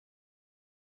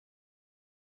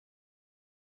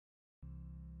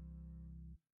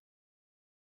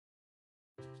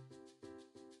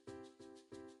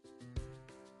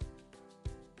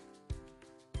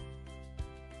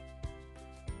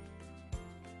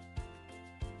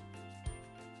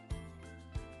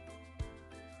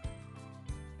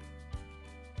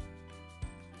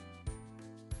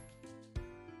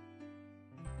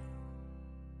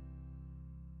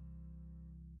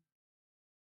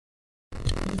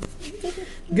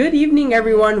Good evening,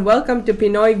 everyone. Welcome to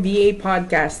Pinoy VA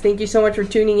Podcast. Thank you so much for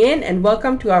tuning in and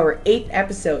welcome to our 8th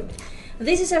episode.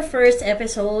 This is our first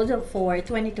episode for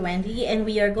 2020, and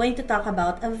we are going to talk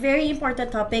about a very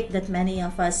important topic that many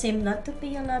of us seem not to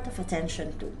pay a lot of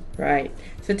attention to. Right.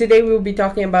 So today we will be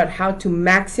talking about how to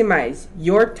maximize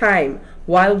your time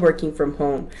while working from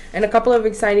home and a couple of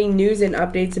exciting news and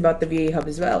updates about the VA Hub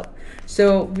as well.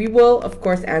 So we will, of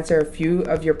course, answer a few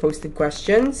of your posted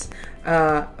questions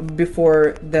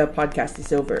before the podcast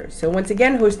is over. So once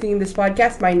again, hosting this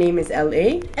podcast, my name is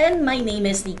LA. And my name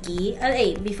is Nikki.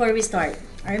 Before we start,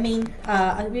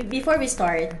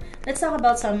 let's talk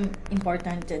about some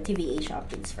important TVH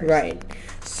updates first. Right.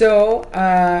 So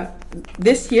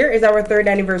this year is our 3rd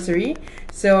anniversary.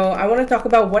 So I want to talk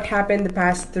about what happened the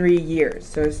past 3 years.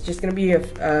 So it's just going to be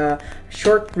a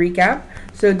short recap.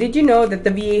 So did you know that the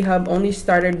VA Hub only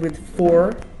started with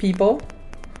 4 people?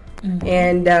 Mm-hmm.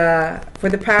 And for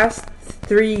the past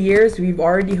 3 years, we've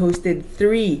already hosted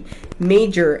 3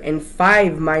 major and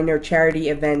 5 minor charity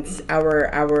events under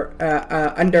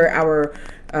our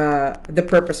The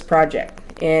Purpose Project.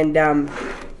 And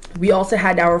we also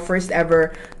had our first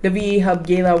ever the VA Hub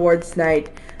Gala Awards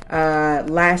night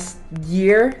last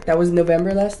year. That was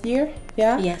November last year.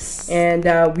 Yeah. Yes. And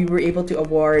we were able to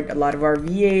award a lot of our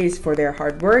VAs for their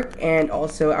hard work and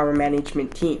also our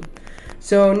management team.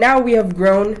 So now we have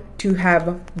grown to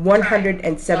have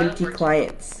 170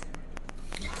 clients.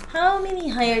 How many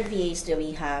hired VAs do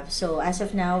we have? So as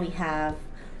of now, we have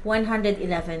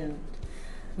 111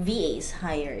 VAs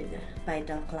hired by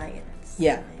the clients.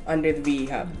 Yeah, under the VA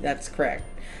Hub. That's correct.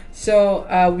 So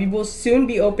we will soon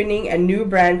be opening a new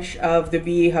branch of the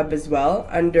VA Hub as well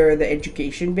under the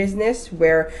education business,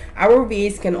 where our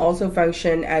VAs can also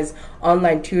function as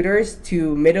online tutors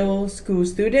to middle school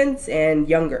students and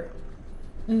younger.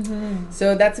 Mm-hmm.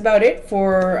 So that's about it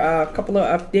for a couple of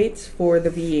updates for the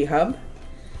VA Hub.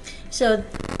 So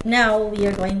now we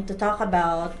are going to talk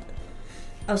about,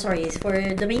 for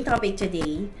the main topic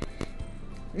today.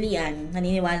 Lian,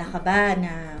 naniniwala ka ba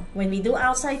na when we do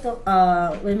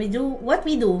what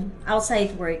we do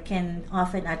outside work can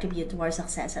often attribute to our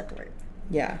success at work?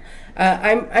 Yeah,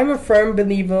 I'm a firm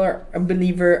believer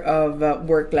of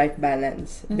work-life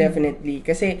balance. Mm-hmm. Definitely,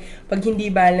 kasi pag hindi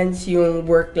balance yung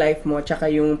work-life mo tsaka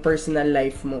yung personal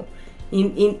life mo,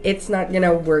 it's not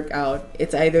gonna work out.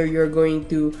 It's either you're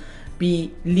going to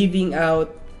be leaving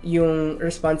out yung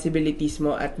responsibilities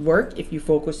mo at work if you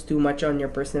focus too much on your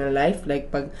personal life,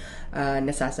 like pag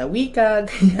nasasawi ka,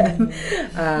 ganyan,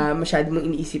 masyado mong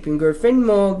iniisip yung girlfriend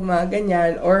mo, mga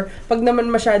ganyan, or pag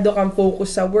naman masyado kang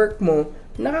focus sa work mo,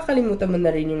 nakakalimutan mo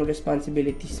na rin yung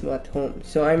responsibilities mo at home.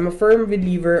 So I'm a firm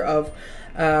believer of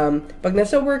pag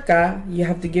nasa work ka, you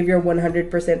have to give your 100%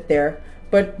 there,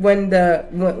 but when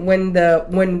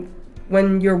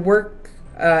your work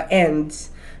ends,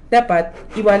 dapat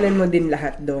iwanan mo din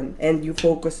lahat doon and you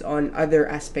focus on other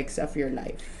aspects of your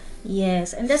life.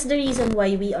 Yes, and that's the reason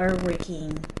why we are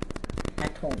working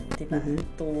at home, diba?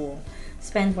 Mm-hmm. To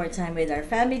spend more time with our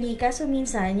family. Kaso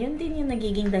minsan, yun din yung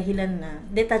nagiging dahilan na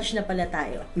detached na pala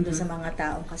tayo doon sa mga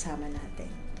taong kasama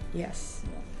natin. Yes.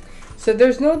 So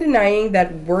there's no denying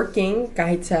that working,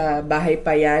 kahit sa bahay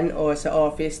pa yan o sa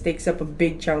office, takes up a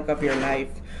big chunk of your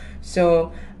life.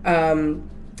 So,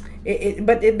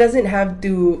 but it doesn't have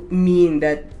to mean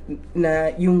that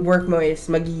na yung work mo is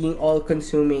magiging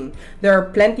all-consuming. There are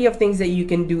plenty of things that you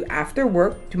can do after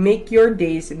work to make your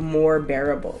days more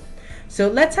bearable. So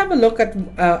let's have a look at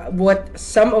what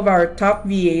some of our top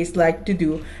VAs like to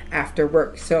do after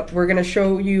work. So we're gonna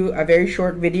show you a very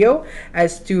short video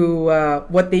as to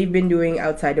what they've been doing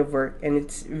outside of work, and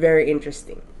it's very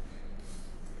interesting.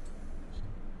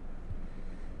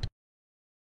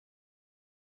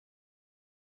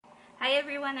 Hi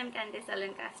everyone, I'm Candice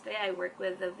Alancastre. I work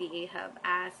with the VA Hub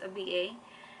as a VA,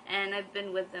 and I've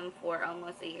been with them for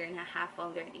almost a year and a half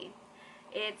already.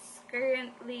 It's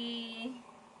currently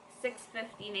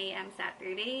 6:15 a.m.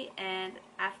 Saturday, and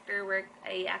after work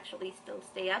I actually still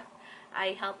stay up.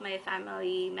 I help my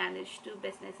family manage 2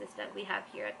 businesses that we have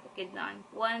here at Bukidnon.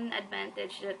 One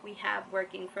advantage that we have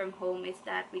working from home is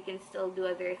that we can still do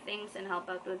other things and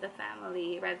help out with the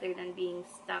family rather than being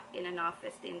stuck in an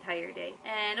office the entire day.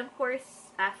 And of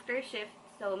course, after shift,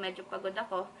 so medyo pagod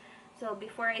ako. So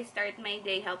before I start my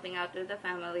day helping out with the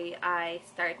family, I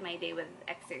start my day with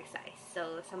exercise.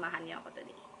 So samahan niyo ako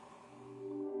today.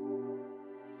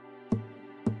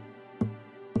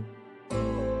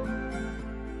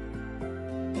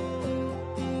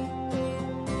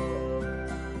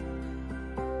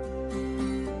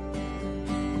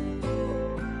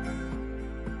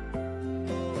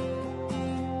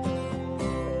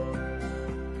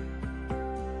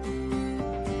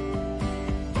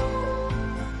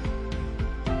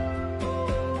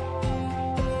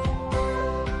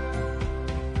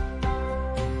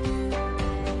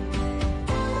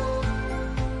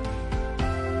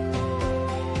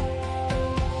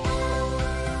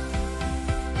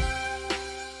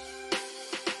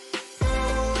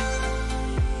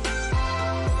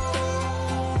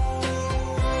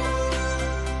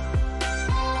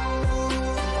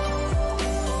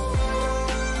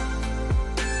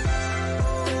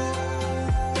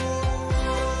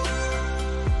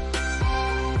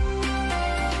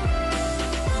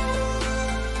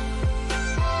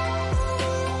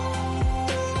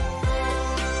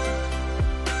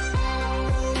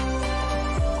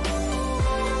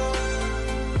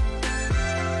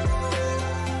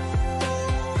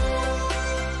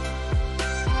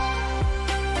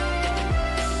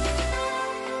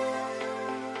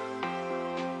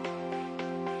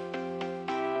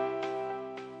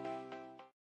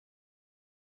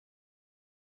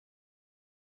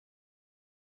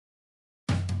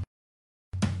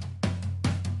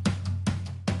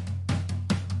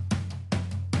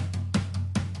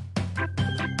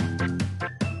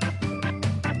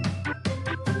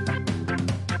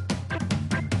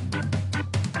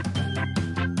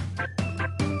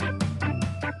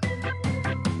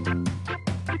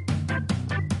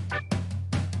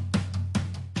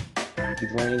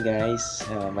 Good morning guys,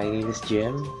 my name is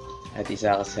Jim at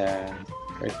isa ako sa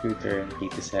recruiter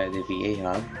dito sa the VA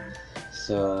Hub.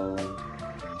 So,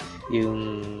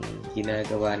 yung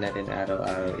ginagawa natin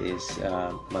araw-araw is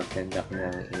mag-conduct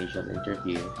ng initial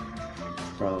interview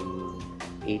from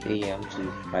 8 a.m. to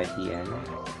 5 p.m.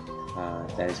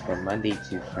 That is from Monday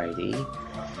to Friday.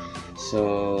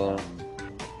 So,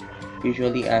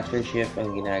 usually after shift,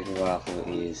 ang ginagawa ko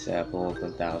is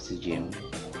pumupunta ako sa gym.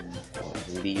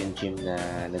 Hindi yung gym na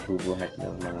nagbubuhat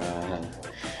ng mga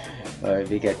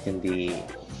bigat, kundi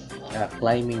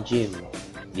climbing gym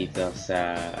dito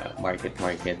sa Market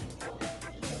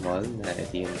Mall.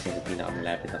 Ito yung isa na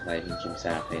pinakamalapit na climbing gym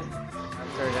sa akin.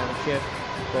 After ng shift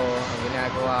ko, ang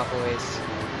ginagawa ko is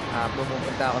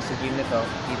pumupunta ako sa gym na to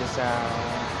dito sa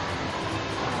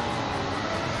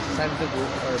Sandugu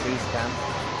or base camp.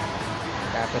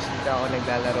 Tapos dito ako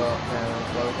naglalaro ng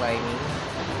wall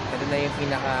climbing. Ito na yung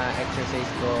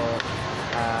pinaka-exercise ko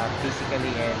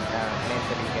physically and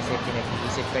mentally kasi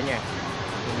pinag-iisip ko niya.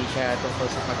 Hindi siya tungkol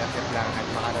sa pag-akyat lang at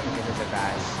makarating dito sa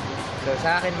taas. So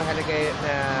sa akin mahalaga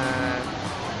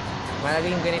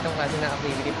yung ganitong klase ng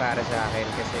activity para sa akin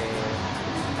kasi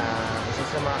isa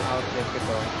sa mga outlet ko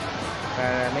to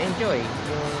para ma-enjoy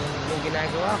yung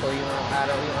ginagawa ko, yung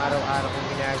araw-araw kong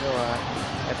ginagawa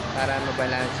at para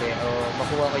mabalanse o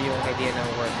makuha ko yung idea ng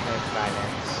work-life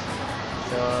balance.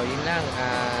 So, yun lang.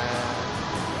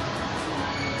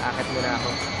 Akit muna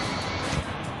ako.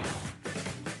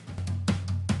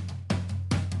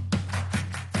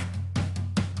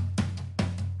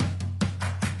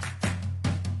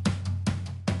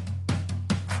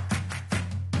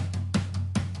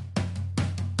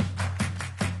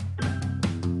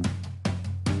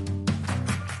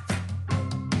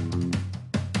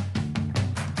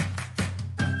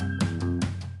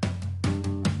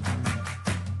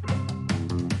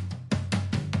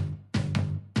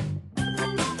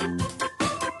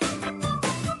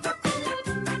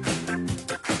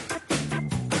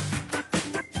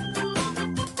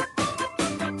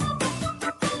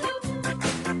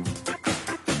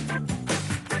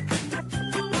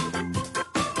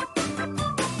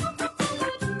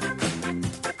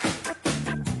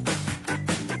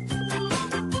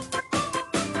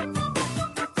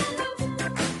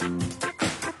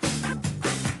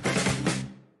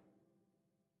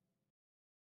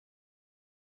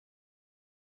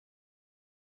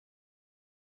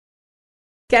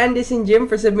 Candice and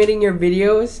Jim for submitting your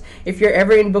videos. If you're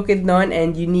ever in Bukidnon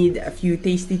and you need a few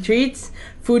tasty treats,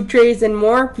 food trays, and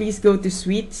more, please go to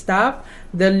Sweet Stop.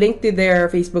 The link to their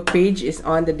Facebook page is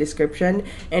on the description.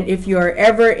 And if you are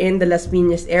ever in the Las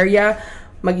Piñas area,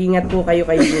 mag-ingat po kayo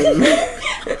kay Jim.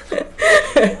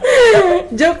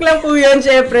 Joke lang po yun,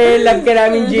 syempre. Love ka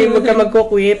namin, Jim. Huwag ka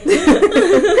magkukwit.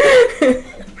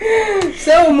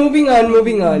 So, moving on.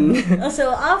 So,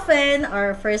 often,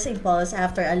 our first impulse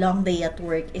after a long day at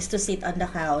work is to sit on the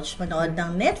couch, manood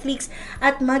ng Netflix,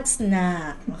 at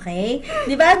mag-snack. Okay?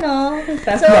 Di ba, no?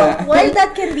 So, while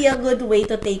that can be a good way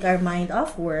to take our mind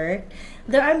off work,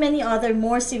 there are many other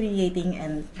more stimulating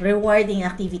and rewarding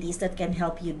activities that can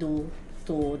help you do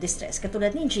to distress.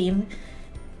 Katulad ni Jim,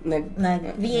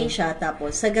 nag-VA siya,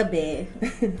 tapos sa gabi,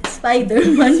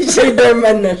 Spider-Man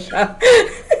na siya.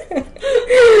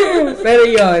 Pero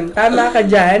yon, tama ka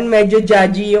dyan. Medyo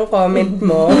judgy yung comment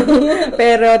mo.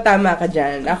 Pero tama ka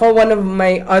dyan. Ako, one of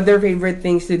my other favorite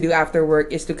things to do after work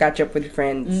is to catch up with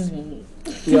friends.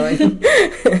 Yon.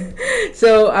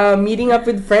 So, meeting up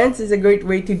with friends is a great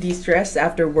way to de-stress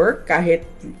after work. Kahit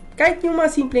yung mga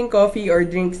simpleng coffee or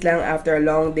drinks lang after a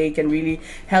long day can really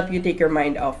help you take your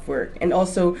mind off work. And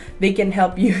also, they can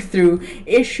help you through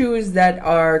issues that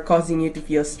are causing you to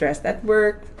feel stressed at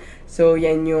work. So,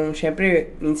 yan yung,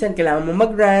 syempre, minsan kailangan mo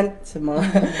mag-rant sa mga,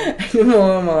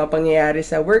 mga pangyayari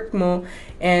sa work mo.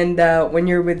 And when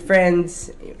you're with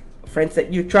friends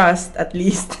that you trust, at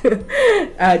least,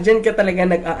 dyan ka talaga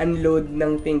nag-unload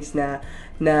ng things na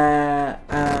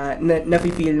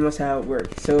nafe-feel mo sa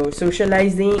work. So,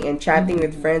 socializing and chatting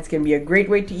with friends can be a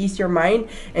great way to ease your mind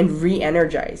and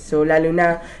re-energize. So, lalo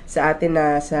na sa atin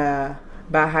na sa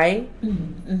bahay,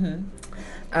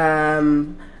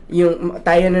 yung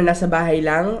tayo na nasa bahay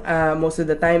lang, most of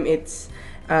the time it's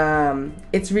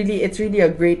really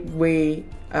a great way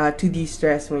to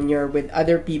de-stress when you're with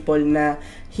other people na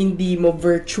hindi mo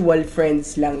virtual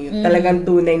friends lang yun. Talagang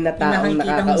tunay na taong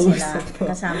nakakausap mo.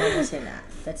 Kasama mo sila.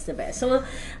 That's the best. So,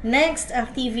 next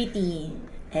activity,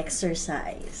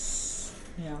 exercise.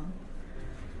 Yeah.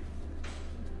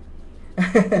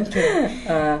 Okay.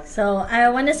 So,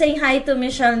 I want to say hi to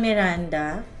Michelle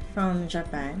Miranda from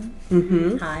Japan.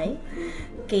 Hi.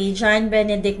 Kay John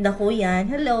Benedict Dakuyan.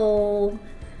 Hello.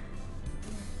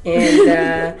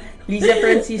 And Lisa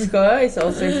Francisco is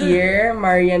also here.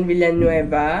 Marian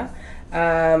Villanueva.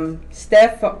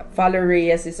 Steph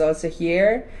Faloreyes is also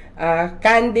here.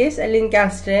 Candice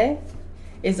Alincastre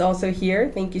is also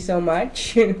here. Thank you so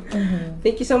much.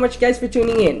 Thank you so much, guys, for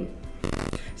tuning in.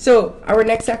 So, our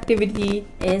next activity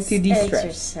is to de-stress.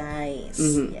 exercise.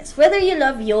 Yes. Whether you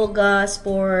love yoga,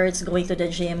 sports, going to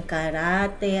the gym,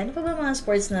 karate, ano pa ba mga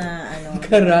sports na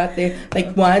Karate,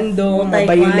 taekwondo, mga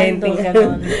violente.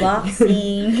 ganon,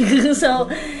 boxing.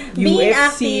 So, being UFC.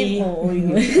 active. Oo,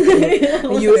 yun.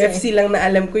 UFC lang na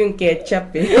alam ko yung ketchup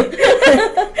eh.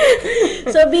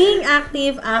 So, being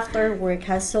active after work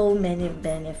has so many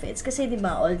benefits. Kasi, di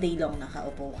ba, all day long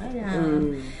nakaupo ka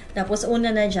lang. Tapos,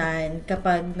 una na dyan,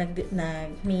 kapag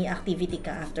may activity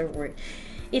ka after work,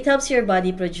 it helps your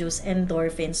body produce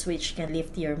endorphins which can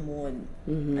lift your mood.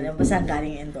 Alam ba saan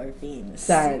galing endorphins?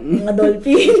 Saan? Mga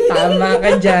dolphin. Tama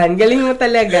ka dyan. Galing mo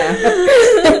talaga.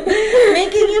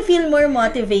 Making you feel more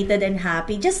motivated and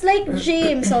happy. Just like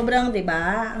gym. Sobrang, di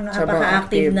ba? Ang Sobrang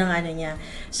napaka-active active. ng ano niya.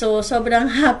 So,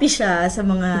 sobrang happy siya sa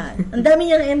mga... Ang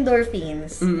dami niyang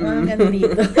endorphins. Mga ganun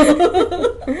dito.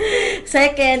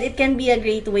 Second, it can be a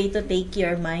great way to take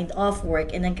your mind off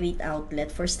work and a great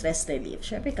outlet for stress relief.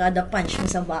 Siyempre, kada punch mo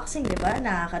sa boxing, di ba?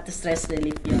 Nakaka-stress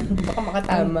relief yun. Baka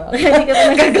makatama. Kaya hindi ka pa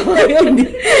nagagawa yun.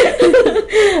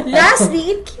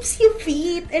 Lastly, it keeps you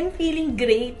fit and feeling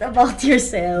great about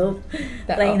yourself.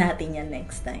 Try natin yan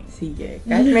next time. Sige.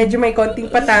 Kahit medyo may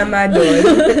konting patama doon,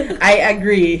 I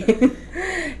agree.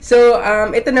 So,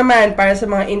 ito naman, para sa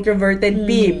mga introverted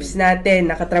peeps natin,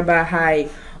 nakatrabahay.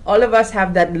 All of us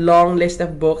have that long list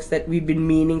of books that we've been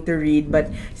meaning to read but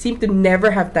seem to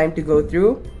never have time to go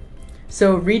through.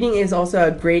 So, reading is also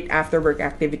a great after-work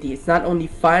activity. It's not only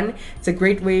fun, it's a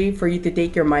great way for you to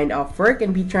take your mind off work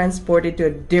and be transported to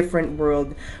a different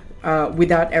world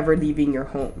without ever leaving your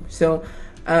home. So,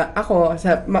 ako,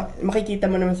 makikita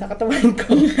mo naman sa katawan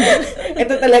ko,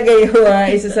 ito talaga yung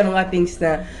isa sa mga things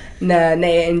na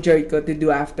na-enjoy ko to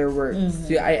do after work.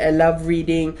 So, I love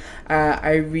reading.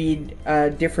 I read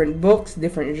different books,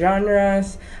 different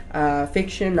genres,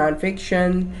 fiction,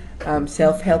 non-fiction,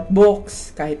 self-help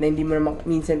books, kahit na hindi mo naman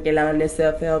minsan kailangan ng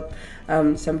self-help.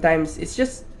 Sometimes, it's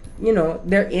just, you know,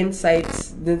 their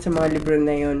insights dun sa mga libro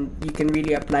na yun. You can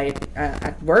really apply it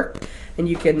at work, and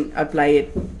you can apply it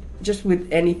just with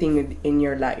anything in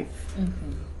your life.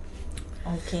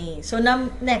 Okay. So,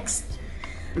 next,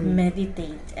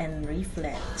 meditate and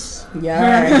reflect.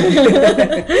 Yeah.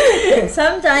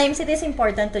 Sometimes it is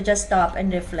important to just stop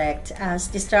and reflect, as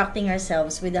distracting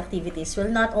ourselves with activities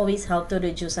will not always help to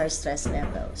reduce our stress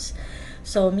levels.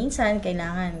 So, minsan,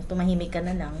 kailangan tumahimik ka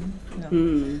na lang. No?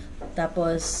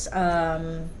 Tapos,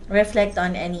 reflect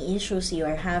on any issues you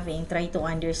are having. Try to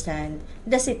understand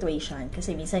the situation.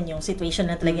 Kasi minsan yung situation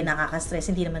na talaga nakaka-stress,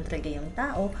 hindi naman talaga yung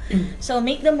tao. So,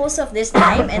 make the most of this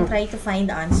time and try to find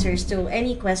answers to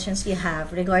any questions you have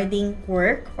regarding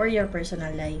work or your personal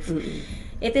life.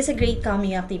 It is a great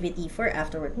calming activity for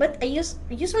after work. But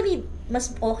usually,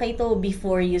 mas okay to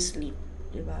before you sleep.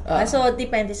 Diba? So,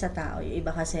 depende sa tao. Yung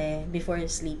iba kasi before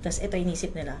sleep, tas ito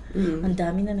inisip nila, ang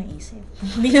dami na naisip.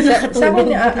 Hindi na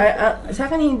nakatulog.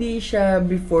 Sa akin, hindi siya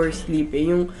before sleep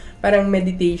eh. Yung parang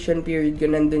meditation period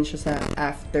ko, nandun siya sa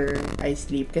after I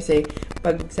sleep. Kasi,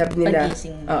 pag sabi nila,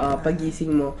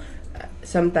 pagising mo,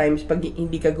 sometimes, pag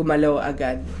hindi ka gumalaw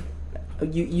agad,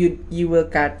 you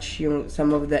will catch yung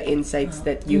some of the insights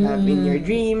that you have in your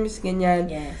dreams,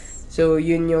 ganyan. Yes. So,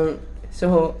 yun yung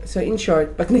So in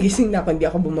short, pag nagising na ako, hindi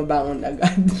ako bumabangon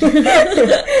agad.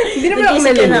 Hindi naman ako Nagising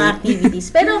ka ng nalilip. activities.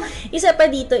 Pero, isa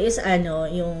pa dito is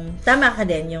yung, tama ka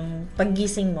din, yung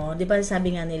paggising mo, di ba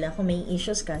sabi nga nila, kung may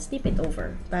issues ka, sleep it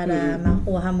over. Para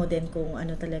makuha mo din kung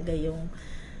ano talaga yung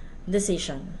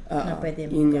decision na pwede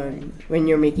mo Yun gawin. yun.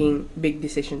 When you're making big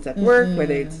decisions at work,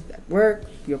 whether it's at work,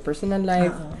 your personal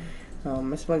life,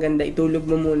 mas maganda itulog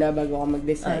mo muna bago ka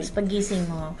mag-decide. So,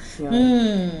 paggising mo,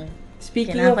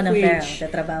 Speaking kailangan of ko ng pera, which,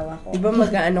 tatrabaho ako. di ba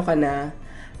mag-ano ka na,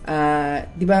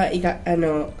 di ba,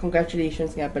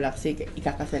 congratulations nga pala kasi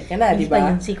ikakasal ka na, di ba? Hindi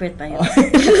pa yun, secret pa yun.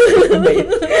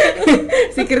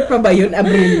 Secret pa ba yun?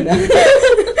 Abril na.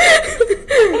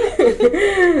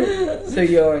 So,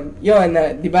 yun,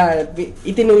 di ba,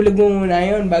 itinulog mo muna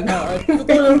yun bago.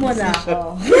 Tutulong mo na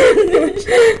ako.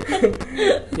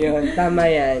 Yun, tama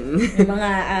yan. Yung mga,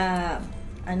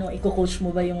 iko-coach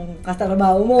mo ba yung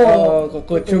katrabaho mo? Oo,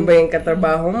 kukoach mo ba yung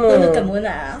katrabaho mo? Tulog ka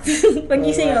muna.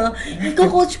 Pag-gising mo,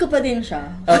 iko-coach ko pa din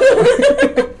siya.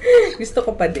 Gusto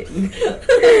ko pa din.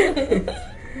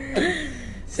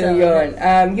 So, yun.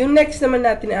 Yung next naman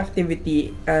natin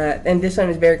activity, and this one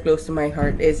is very close to my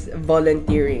heart, is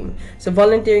volunteering. So,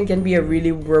 volunteering can be a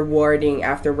really rewarding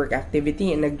after-work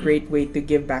activity and a great way to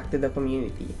give back to the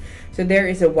community. So,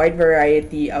 there is a wide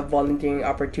variety of volunteering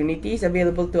opportunities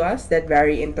available to us that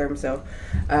vary in terms of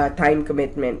time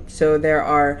commitment. So, there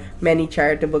are many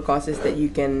charitable causes that you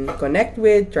can connect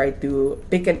with, try to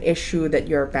pick an issue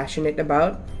that you're passionate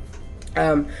about.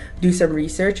 Do some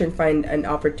research and find an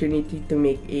opportunity to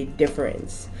make a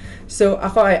difference. So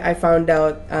ako, I found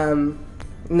out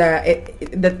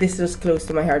that this was close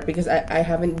to my heart because I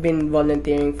haven't been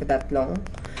volunteering for that long.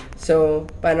 So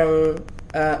parang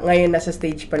ngayon nasa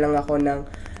stage pa lang ako ng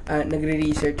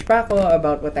nagre-research pa ako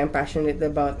about what I'm passionate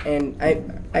about, and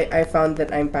I found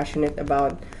that I'm passionate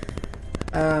about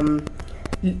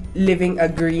living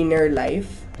a greener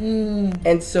life.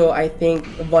 And so I think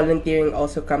volunteering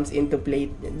also comes into play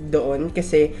doon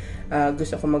kasi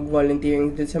gusto ko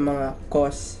mag-volunteering dun sa mga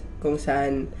cause kung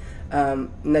saan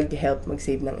nag-help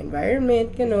mag-save ng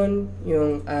environment, ganun.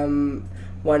 Yung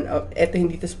eto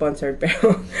hindi to sponsored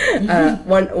pero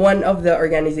one of the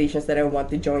organizations that I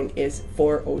want to join is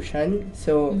 4Ocean.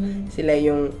 So sila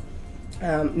yung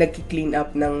nagki-clean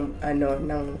up ng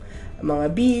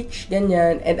mga beach,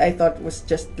 ganyan. And I thought it was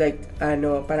just like,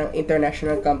 parang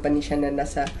international company siya na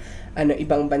nasa,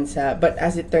 ibang bansa. But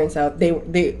as it turns out,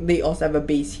 they also have a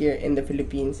base here in the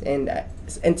Philippines. And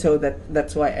so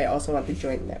that's why I also want to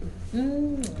join them.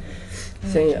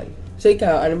 So, yun. So,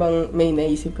 ikaw, ano bang, may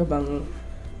naisip ka bang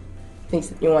things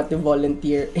that you want to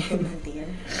volunteer in? Volunteer?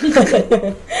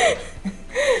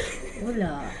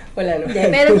 Wala. Wala naman. Hindi,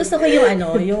 pero gusto ko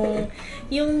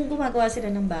yung gumagawa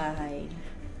sila ng bahay.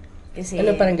 Kasi,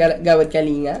 parang gawad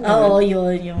kalinga? Oo,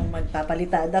 yun. Yung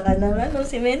magpapalitada ka ng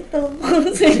simento.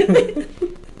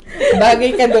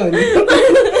 Bagay ka doon.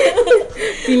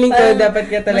 Feeling ko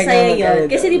dapat ka talaga masaya yun.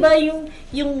 Kasi diba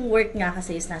yung work nga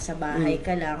kasi is nasa bahay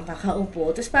ka lang,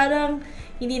 kakaupo. Tapos parang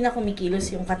hindi na kumikilos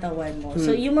yung katawan mo.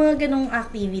 So yung mga ganong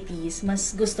activities,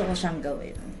 mas gusto ko siyang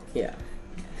gawin. Yeah.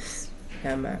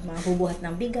 Tama. Mahubuhat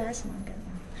ng bigas, mga ganon.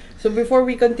 So before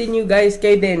we continue, guys,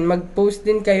 kayo din, mag-post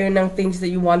din kayo ng things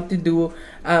that you want to do.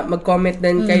 Mag-comment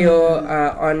din kayo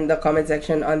on the comment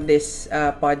section on this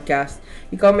podcast.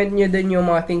 I-comment nyo din yung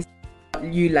mga things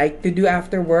you like to do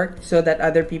after work so that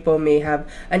other people may have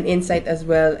an insight as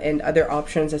well and other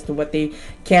options as to what they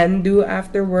can do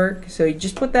after work. So you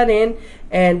just put that in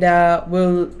and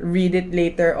we'll read it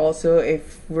later also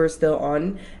if we're still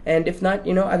on. And if not,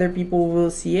 other people will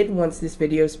see it once this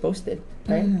video is posted.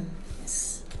 Right?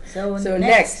 So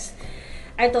next.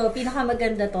 Ito,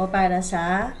 pinakamaganda to para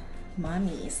sa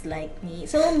mommies like me.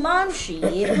 So, Momshi,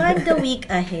 plan the week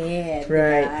ahead.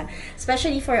 Right. Diba?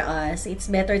 Especially for us, it's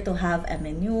better to have a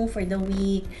menu for the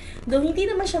week. Though hindi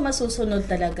naman siya masusunod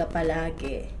talaga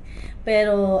palagi.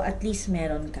 Pero at least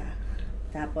meron ka.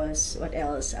 Tapos, what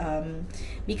else?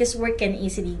 Because work can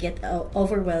easily get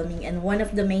overwhelming, and one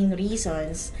of the main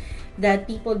reasons that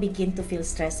people begin to feel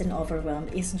stressed and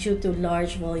overwhelmed is due to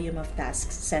large volume of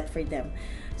tasks set for them.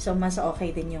 So, mas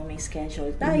okay din yung may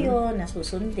schedule tayo, na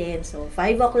susundin. So,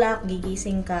 5 o'clock,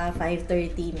 gigising ka,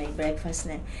 5:30, may breakfast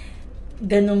na.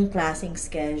 Ganong klaseng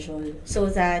schedule. So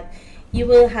that you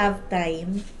will have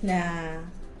time na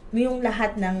yung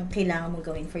lahat ng kailangan mong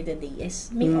gawin for the day is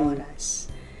may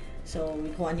oras. So,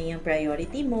 kung ano yung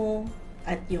priority mo,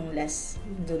 at yung less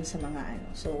dun sa mga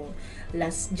So,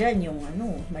 last dyan yung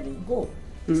maligo.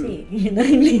 Kasi, yun ang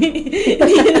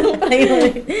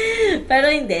priority. Pero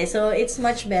hindi. So, it's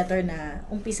much better na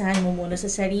umpisahan mo muna sa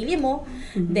sarili mo,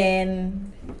 then,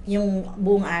 yung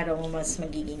buong araw mo mas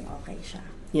magiging okay siya.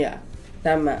 Yeah.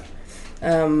 Tama.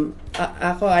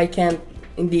 Ako,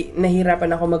 nahirapan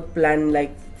ako mag-plan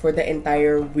like for the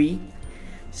entire week.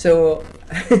 So,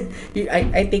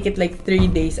 I take it like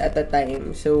 3 days at a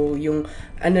time. So, yung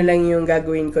lang yung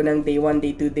gagawin ko ng day 1,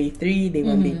 day 2, day 3, day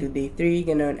 1, day 2, day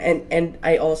 3, ganun. And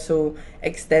I also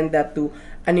extend that to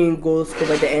yung goals ko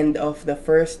by the end of the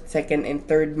first, second, and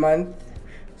third month.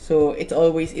 So, it's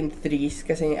always in threes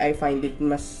kasi I find it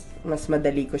mas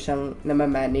madali ko siyang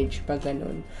na-manage pag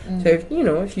ganun. So, if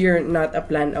you're not a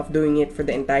plan of doing it for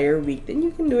the entire week, then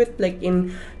you can do it like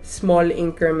in small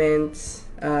increments,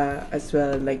 as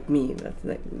well, like me.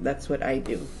 That's what I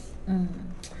do.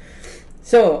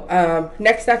 So,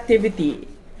 next activity.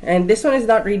 And this one is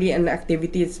not really an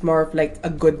activity. It's more of like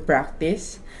a good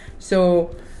practice.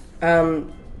 So,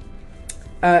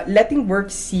 letting work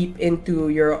seep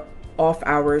into your off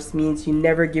hours means you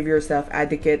never give yourself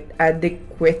adequate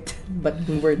but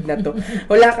word na to.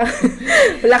 Wala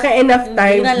ka enough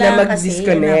time na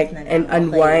mag-disconnect and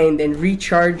unwind and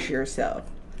recharge yourself.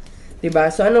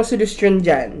 Diba? So, anong solusyon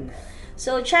dyan?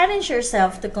 So, challenge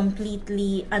yourself to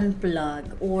completely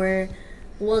unplug or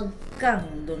wag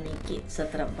kang dumikit sa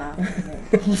trabaho mo.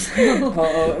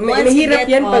 Oo. Once you Mahirap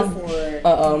get yan pag off work.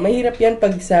 Oo, mahirap yan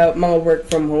pag sa mga work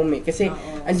from home eh. Kasi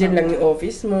Oo, andyan lang yung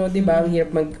office mo, 'di ba? Ang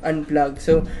hirap mag-unplug.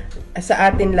 So sa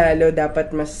atin lalo dapat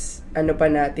mas ano pa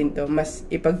natin 'to, mas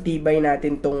ipagtibay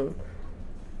natin tong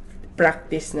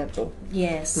practice na 'to.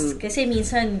 Yes. Kasi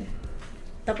minsan,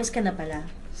 tapos ka na pala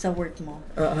sa work mo.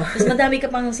 Oo. Tapos madami ka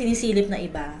pang sinisilip na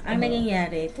iba. Ang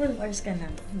nangyayari, 12 hours ka na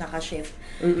naka-shift.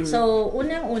 So,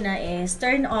 unang-una is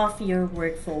turn off your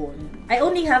work phone. I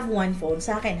only have one phone.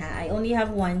 Sa akin ha, I only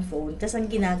have one phone. Tapos ang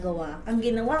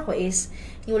ginawa ko is,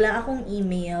 wala akong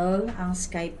email, ang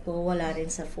Skype ko, wala rin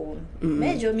sa phone.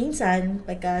 Medyo, minsan,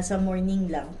 pagka sa morning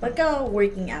lang, pagka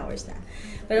working hours na.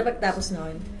 Pero pagtapos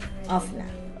nun, off na.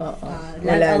 Oo. Log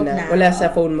Wala out na. na. Wala Oo. sa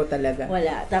phone mo talaga.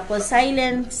 Wala. Tapos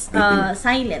silent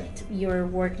your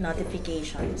work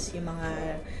notifications, yung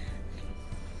mga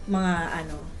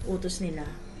utos nila.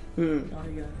 Oh,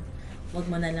 yun. Wag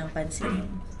mo na lang pansinin.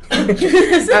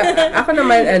 Ako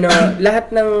naman,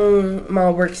 lahat ng mga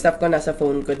work stuff ko nasa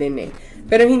phone ko din eh.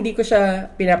 Pero hindi ko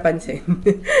siya pinapansin.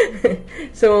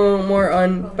 So, more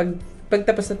on,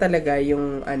 pagtapos na talaga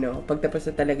yung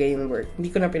work, hindi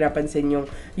ko na pinapansin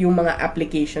yung mga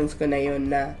applications ko na yun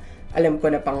na alam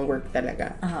ko na pang work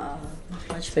talaga.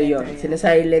 Much So, better yun.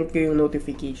 Sinasilent ko yung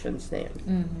notifications na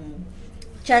yun.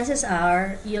 Chances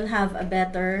are, you'll have a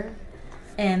better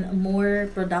and more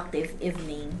productive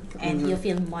evening and you'll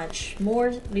feel much more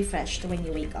refreshed when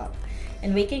you wake up.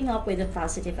 And waking up with a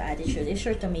positive attitude is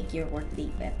sure to make your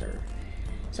workday better.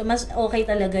 So, mas okay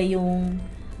talaga yung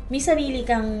may sarili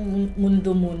kang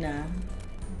mundo muna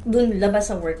dun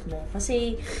labas sa work mo.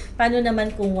 Kasi, paano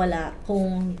naman kung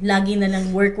lagi na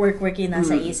lang work yung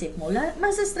nasa isip mo.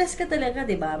 Mas-stress ka talaga,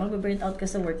 di ba? Mag-burn out ka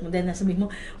sa work mo. Then, nasabi mo,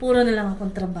 puro na lang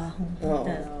akong trabaho. Oo.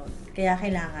 Kaya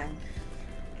kailangan,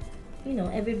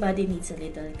 everybody needs a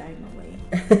little time away.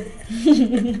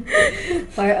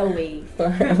 Far away.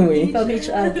 Far away. From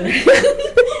each other.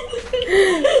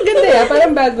 Ganda yan.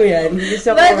 Parang bago yan.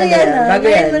 Gusto ko Bago yan, ha? Bago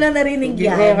Ngayon yan. mo lang narinig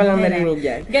yan. Ngayon ko lang narinig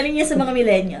yan. Galing yan sa mga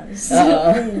millennials.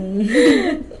 Oo.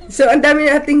 So, ang dami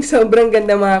nating sobrang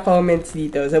ganda mga comments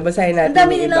dito. So, basahin natin Ang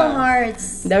dami yung nilang iba. hearts.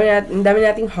 Ang dami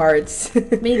nating hearts.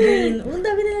 May green. Ang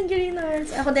dami nilang green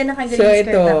hearts. Ako din naka-green So,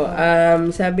 skirt ito, ako.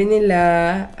 sabi nila,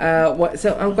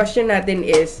 so, ang question natin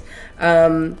is,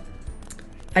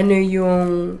 ano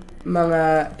yung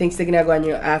mga things na ginagawa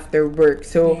nyo after work?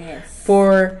 So, Yes.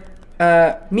 for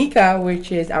Mika, which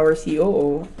is our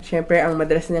COO, syempre, ang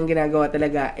madalas niyang ginagawa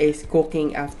talaga is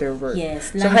cooking after work.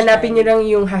 Yes, So, lunchtime. hanapin nyo lang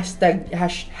yung hashtag.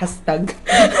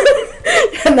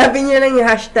 Hanapin nyo lang yung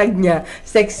hashtag niya,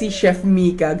 Sexy Chef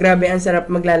Mika. Grabe, ang sarap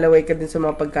maglalaway ka dun sa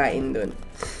mga pagkain dun.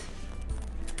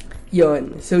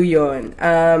 Yon. So, yon.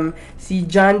 Si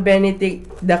John Benedict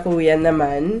Dakuyan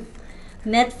naman.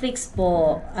 Netflix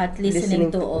po at listening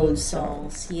to old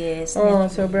songs. Yes. Oh,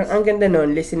 Netflix. sobrang, ang ganda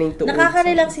nun, listening to old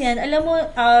Nakaka-relax songs. yan. Alam mo,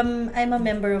 I'm a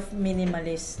member of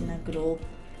minimalist na group.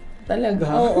 Talaga?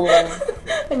 Oo.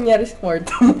 Anyari sa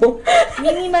kwarto mo?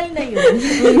 Minimal na yun.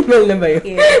 Minimal na ba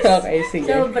yun? Yes. Okay,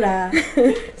 sige. Sobra.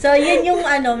 So, yun yung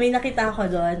may nakita ko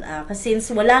doon. Kasi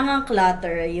since wala nga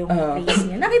clutter yung place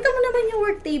niya. Nakita mo naman yung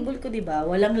work table ko, di ba?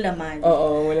 Walang laman.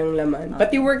 Oo, walang laman.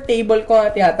 Pati work table ko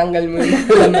nga, tiyatanggal mo yung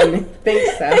laman eh.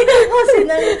 Thanks, ah. Kasi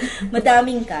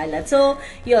madaming kalat. So,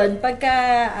 yun, pagka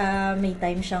may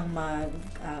time siyang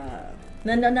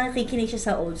nakikinig siya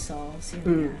sa old songs,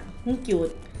 yun na. Ang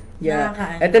cute. Yeah.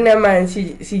 Nakakaano. Ito naman,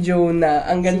 si Jonah.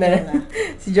 Ang ganda Si na.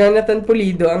 Si Jonathan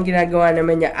Pulido, ang ginagawa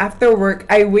naman niya, after work,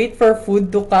 I wait for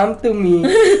food to come to me.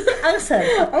 Ang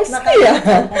sarap. Ang saya.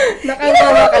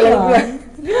 Nakakawa ka lang ba?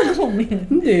 Ginagawa mo yun.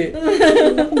 Hindi.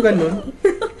 Ako ganun.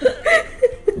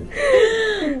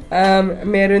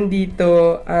 Meron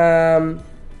dito,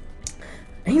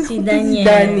 ay, Si naku, Daniel.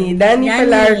 Danny Danny.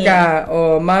 Palarca.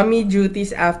 Oh, mommy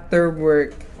duties after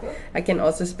work. I can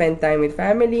also spend time with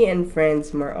family and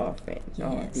friends more often.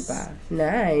 Oh, Yes. diba?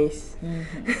 Nice.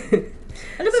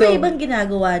 Ano ba So, may ibang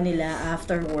ginagawa nila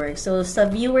after work? So, sa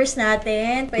viewers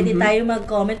natin, pwede tayo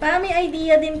mag-comment. Para may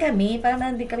idea din kami. Para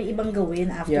meron din kami ibang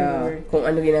gawin after Yeah, work. kung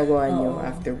ano ginagawa niyo Oo.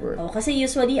 after work. Oo, kasi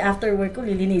usually after work ko,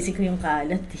 lilinisin ko yung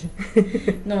kalat.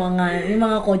 Yung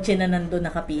mga kotse na nandun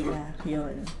nakapila.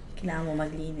 Yun. Kailangan mo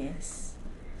maglinis.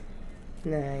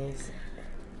 Nice.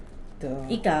 Ito.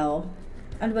 Ikaw,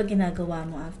 ano ba ginagawa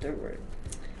mo after work?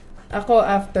 Ako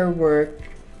after work,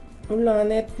 wala,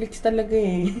 Netflix talaga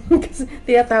eh. Kasi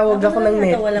tinatawag ako ng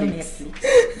Netflix. Walang Netflix.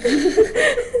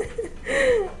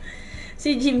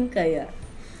 Si Jim kaya.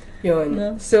 Yun.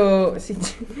 No? So, si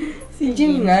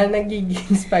Jim nga,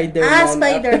 nagiging Spider-Man.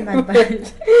 Spider-Man pa.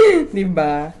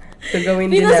 Diba? So, gawin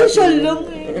din Pinasosyal lang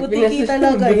eh. Butiki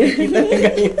talaga yun.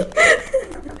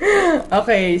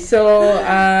 Okay, so,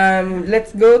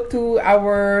 let's go to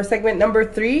our segment number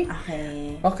 3.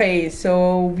 Okay. Okay,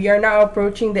 so we are now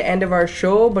approaching the end of our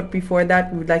show, but before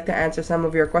that, we would like to answer some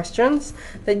of your questions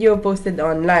that you have posted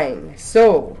online.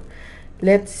 So,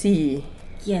 let's see.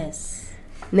 Yes.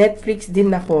 Netflix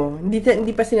din ako.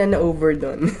 Hindi pa sila na-over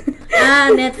doon.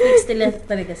 Netflix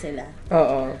talaga sila.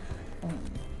 Oo.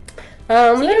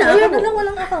 Sige na, ako na lang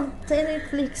walang account sa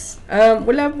Netflix.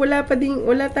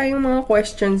 Wala tayong mga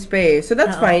questions pa eh. So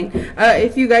that's fine.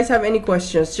 If you guys have any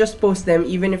questions, just post them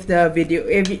even if the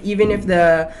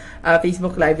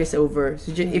Facebook Live is over.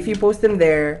 So if you post them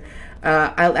there,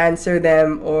 I'll answer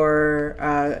them, or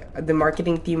the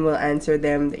marketing team will answer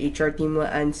them, the HR team will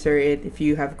answer it. If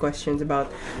you have questions about,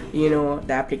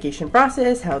 the application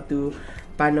process,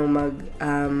 paano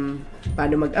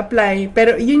mag-apply.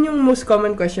 Pero yun yung most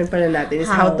common question pala natin is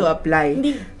how to apply.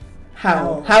 Hindi.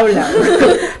 How lang.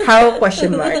 How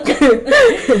question mark.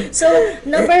 So,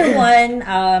 number 1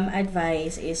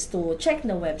 advice is to check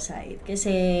the website. Kasi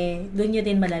doon nyo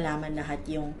din malalaman lahat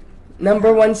yung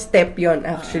Number 1 step yon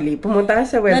actually. Pumunta ka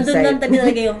sa website. Nandun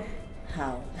talaga yung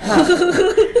how.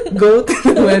 Go to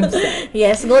the website.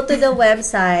 Yes, go to the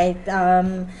website.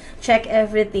 Check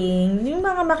everything. Yung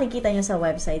mga makikita nyo sa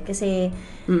website. Kasi,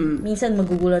 minsan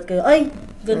magugulat kayo, ay,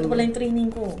 ganito pala yung training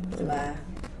ko. Diba?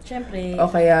 Siyempre. O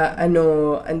kaya,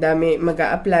 ang dami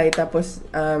mag-a-apply, tapos,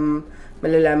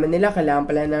 malalaman nila, kailangan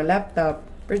pala ng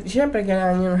laptop. Pero, siyempre,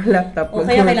 kailangan nyo ng laptop. O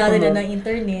kaya kailangan nila ng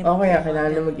internet. O kaya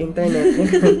kailangan na mag-internet.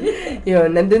 Yun,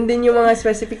 nandun din yung mga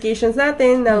specifications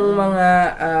natin, ng mga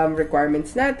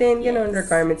requirements natin,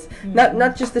 requirements.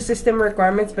 Not just the system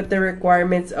requirements, but the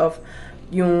requirements of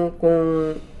yung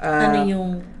kung ano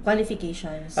yung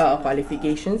qualifications.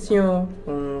 Qualifications nyo,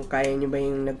 kung kaya nyo ba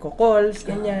yung nagko-calls,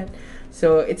 ganyan.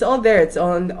 So, it's all there. It's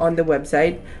on the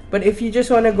website. But if you just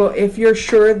wanna go, if you're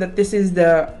sure that this is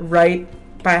the right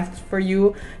path for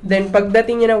you, then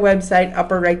pagdating nyo ng website,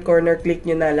 upper right corner, click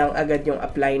nyo na lang agad yung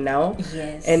apply now.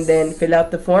 Yes. And then, fill out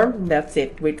the form. That's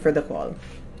it. Wait for the call.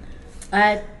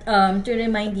 At to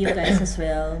remind you guys as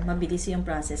well, mabilis yung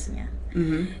process niya.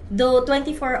 Though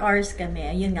 24 hours kami,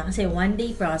 ayun nga, kasi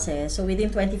 1-day process, so within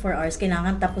 24 hours,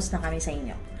 kailangan tapos na kami sa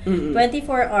inyo.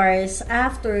 24 hours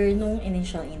after nung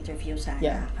initial interview sana.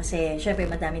 Yeah. Kasi, syempre,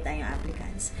 madami tayong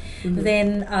applicants.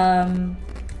 Then,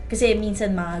 kasi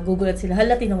minsan magugulat sila,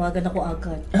 hala, tinawagan ako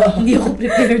agad. Hindi ako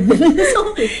prepared.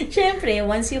 So, syempre,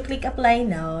 once you click apply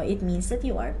now, it means that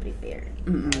you are prepared.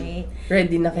 Okay?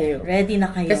 Ready na kayo. Ready na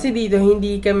kayo. Kasi dito,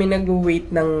 hindi kami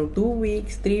nag-wait ng 2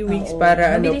 weeks, 3 weeks,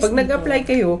 para mabilis pag dito. nag-apply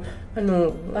kayo,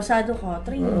 pasado ka,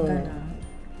 training ka na.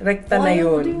 Rekta na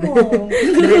yun.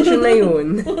 Diretso na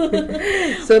yun.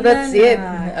 So that's it.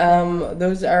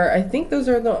 I think those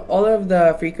are all of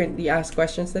the frequently asked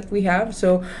questions that we have.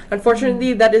 So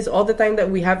unfortunately, that is all the time that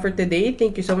we have for today.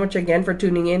 Thank you so much again for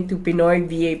tuning in to Pinoy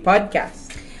VA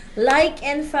Podcast. Like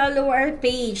and follow our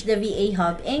page, the VA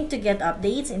Hub Inc., to get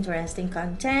updates, interesting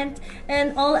content,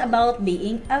 and all about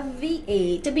being a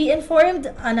VA. To be informed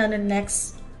on our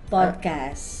next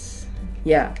podcast.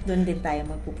 Yeah. Doon din tayo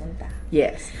magpupunta.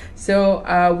 Yes. So,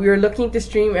 we are looking to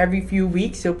stream every few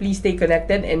weeks, so please stay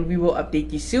connected and we will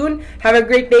update you soon. Have a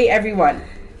great day, everyone.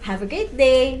 Have a great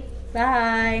day.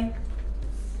 Bye.